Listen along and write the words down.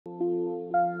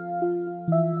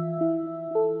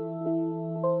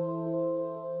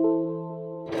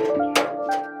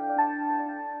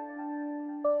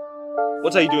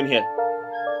What are you doing here?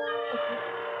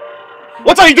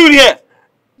 What are you doing here?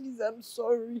 Please, I'm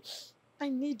sorry. I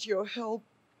need your help.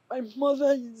 My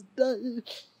mother is dying.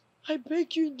 I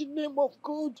beg you in the name of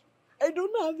God. I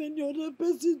don't have any other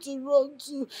person to run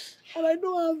to. And I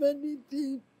don't have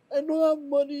anything. I don't have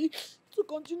money to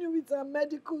continue with her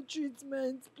medical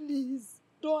treatment. Please,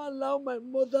 don't allow my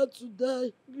mother to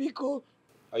die. Biko.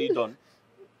 Are you done?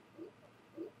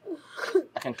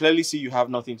 I can clearly see you have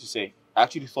nothing to say. I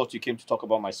actually thought you came to talk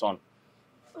about my son.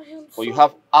 I am But sorry. you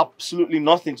have absolutely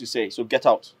nothing to say, so get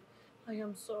out. I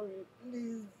am sorry,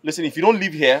 please. Listen, if you don't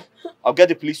leave here, I'll get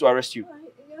the police to arrest you.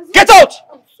 Yes, Get out!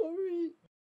 I'm sorry.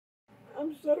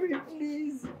 I'm sorry,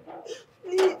 please.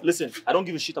 Please. Listen, I don't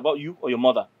give a shit about you or your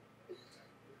mother.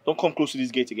 Don't come close to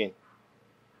this gate again.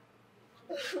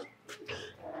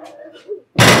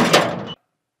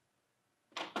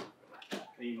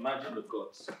 Can you imagine the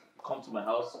gods come to my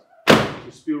house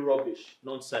to spill rubbish,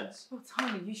 nonsense? But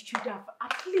honey, you should have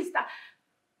at least...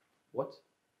 What?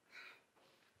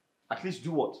 At least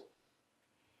do what?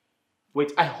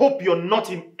 Wait, I hope you're not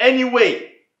in any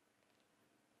way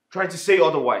trying to say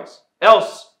otherwise.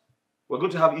 Else, we're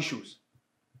going to have issues.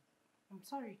 I'm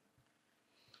sorry.